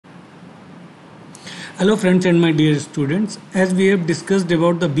Hello friends and my dear students, as we have discussed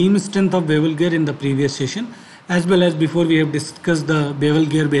about the beam strength of bevel gear in the previous session, as well as before we have discussed the bevel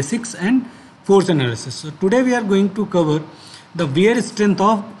gear basics and force analysis. So today we are going to cover the wear strength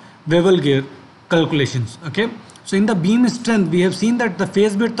of bevel gear calculations. Okay, so in the beam strength we have seen that the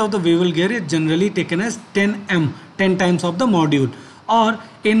face width of the bevel gear is generally taken as 10 m, 10 times of the module, or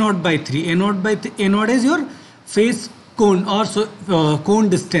A0 by 3. A0 is your face cone or cone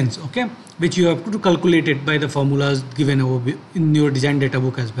distance, okay, which you have to calculate it by the formulas given in your design data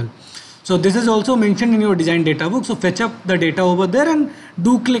book as well. So this is also mentioned in your design data book. So fetch up the data over there and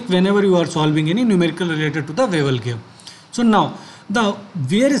do click whenever you are solving any numerical related to the bevel gear. So now the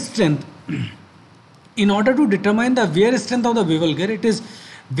wear strength, in order to determine the wear strength of the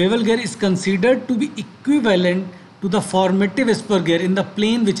bevel gear is considered to be equivalent to the formative spur gear in the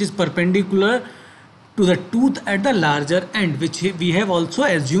plane which is perpendicular to the tooth at the larger end, which we have also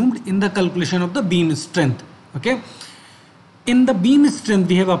assumed in the calculation of the beam strength. Okay, in the beam strength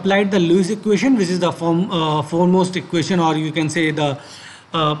we have applied the Lewis equation, which is the foremost equation, or you can say the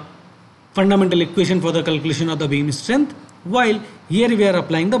fundamental equation for the calculation of the beam strength, while here we are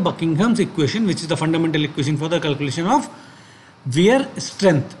applying the Buckingham's equation, which is the fundamental equation for the calculation of wear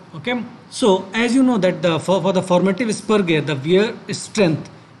strength. Okay, so as you know that for the formative spur gear, the wear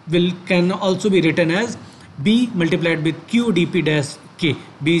strength can also be written as B multiplied with Q dP dash K.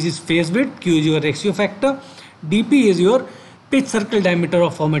 B is phase width, Q is your ratio factor, dP is your pitch circle diameter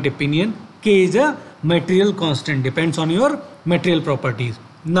of formative pinion, K is a material constant, depends on your material properties.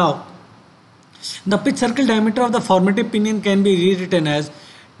 Now the pitch circle diameter of the formative pinion can be rewritten as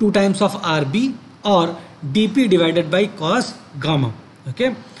 2 times of RB or dP divided by cos gamma,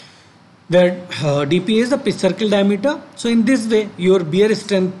 okay, where dP is the pitch circle diameter. So in this way your bear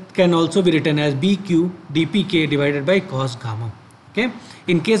strength can also be written as BQ dPk divided by cos gamma. Okay,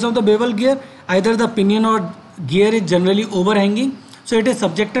 in case of the bevel gear, either the pinion or gear is generally overhanging, so it is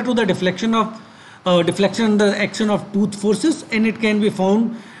subjected to the deflection and the action of tooth forces, and it can be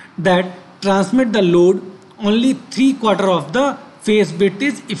found that transmit the load only 3/4 of the face width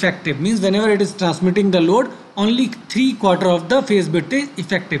is effective. Means whenever it is transmitting the load, only 3/4 of the face width is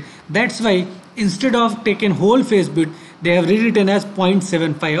effective. That's why instead of taking whole face width, they have rewritten as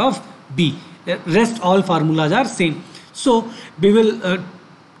 0.75 of B. Rest all formulas are same. So we will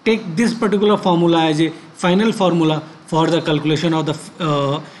take this particular formula as a final formula for the calculation of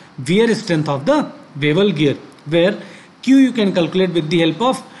the wear strength of the bevel gear, where Q you can calculate with the help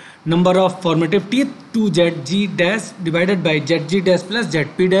of number of formative teeth 2ZG dash divided by ZG dash plus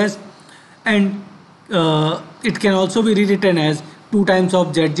ZP dash, and it can also be rewritten as 2 times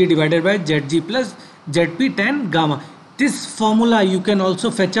of ZG divided by ZG plus ZP tan gamma. This formula you can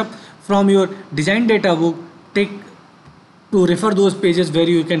also fetch up from your design data book. Take to refer those pages where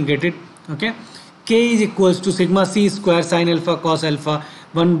you can get it. Okay, K is equals to sigma C square sin alpha cos alpha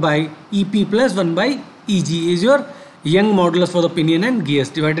 1 by EP plus 1 by EG is your Young modulus for the pinion and gears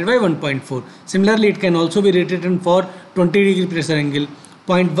divided by 1.4. Similarly, it can also be rewritten for 20° pressure angle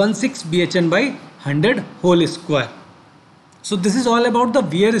 0.16 BHN by 100 whole square. So this is all about the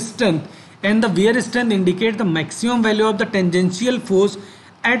wear strength, and the wear strength indicates the maximum value of the tangential force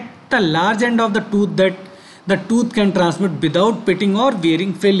at the large end of the tooth that the tooth can transmit without pitting or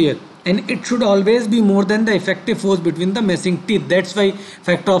wearing failure, and it should always be more than the effective force between the meshing teeth. That's why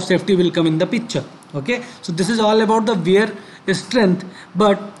factor of safety will come in the picture. Okay, so this is all about the wear strength,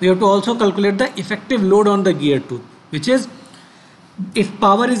 but you have to also calculate the effective load on the gear tooth, which is, if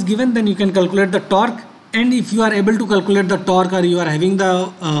power is given, then you can calculate the torque, and if you are able to calculate the torque, or you are having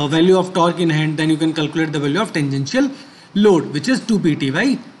the value of torque in hand, then you can calculate the value of tangential load, which is 2 PT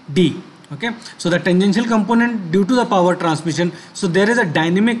by D. Okay, so the tangential component due to the power transmission, so there is a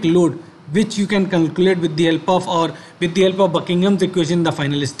dynamic load which you can calculate with the help of Buckingham's equation in the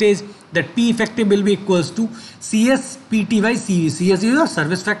final stage, that P effective will be equals to CS PT by CV. CS is your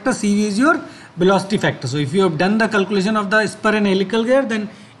service factor, CV is your velocity factor. So if you have done the calculation of the spur and helical gear, then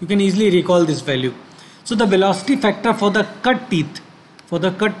you can easily recall this value. So the velocity factor for the cut teeth,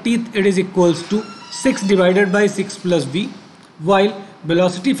 it is equals to 6 divided by 6 plus V, while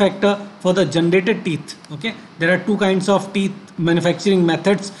velocity factor for the generated teeth, okay, there are two kinds of teeth manufacturing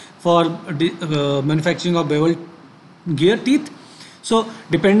methods for manufacturing of bevel gear teeth. So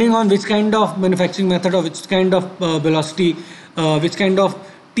depending on which kind of manufacturing method or which kind of velocity, which kind of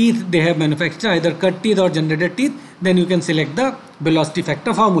teeth they have manufactured, either cut teeth or generated teeth, then you can select the velocity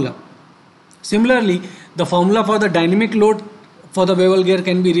factor formula. Similarly, the formula for the dynamic load for the bevel gear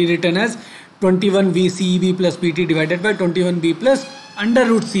can be rewritten as 21V CEV plus PT divided by 21V plus under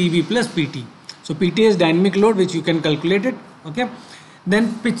root CEV plus PT. So PT is dynamic load, which you can calculate it. Okay,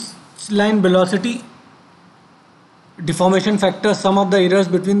 then pitch line velocity deformation factor, sum of the errors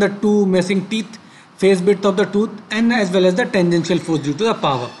between the two missing teeth, face width of the tooth, and as well as the tangential force due to the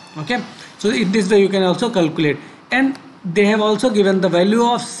power. Okay, so in this way you can also calculate. And they have also given the value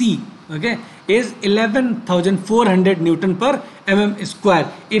of C, okay, is 11,400 Newton per mm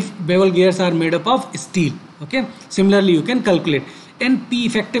square if bevel gears are made up of steel. Okay, similarly you can calculate. And P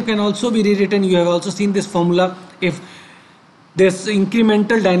effective can also be rewritten. You have also seen this formula. If this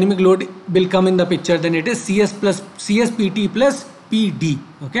incremental dynamic load will come in the picture, then it is CS plus CSPT plus PD.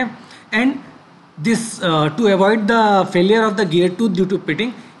 Okay, and this to avoid the failure of the gear tooth due to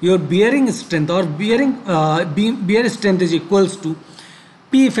pitting, your bearing strength or bear strength is equals to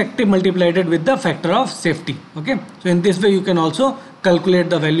P effective multiplied with the factor of safety. Okay, so in this way you can also calculate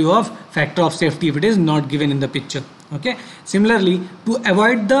the value of factor of safety if it is not given in the picture. Okay, similarly, to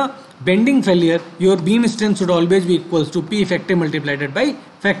avoid the bending failure, your beam strength should always be equals to P effective multiplied by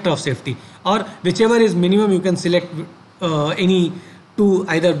factor of safety, or whichever is minimum you can select any two,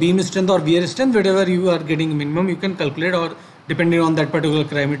 either beam strength or bear strength, whatever you are getting minimum you can calculate, or depending on that particular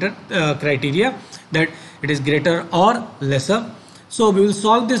criteria, that it is greater or lesser. So we will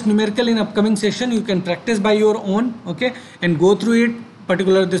solve this numerical in upcoming session. You can practice by your own, okay, and go through it,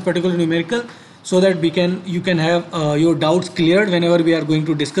 this particular numerical, so that you can have your doubts cleared whenever we are going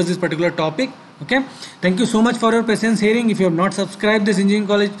to discuss this particular topic. Okay, thank you so much for your patience hearing. If you have not subscribed this Engineering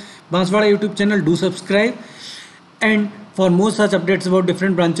College Banswara YouTube channel, do subscribe. And for more such updates about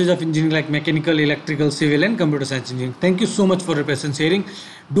different branches of engineering like mechanical, electrical, civil and computer science engineering. Thank you so much for your patience hearing.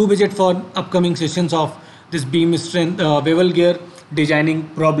 Do visit for upcoming sessions of this beam strength bevel gear designing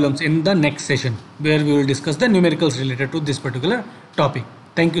problems in the next session, where we will discuss the numericals related to this particular topic.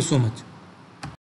 Thank you so much.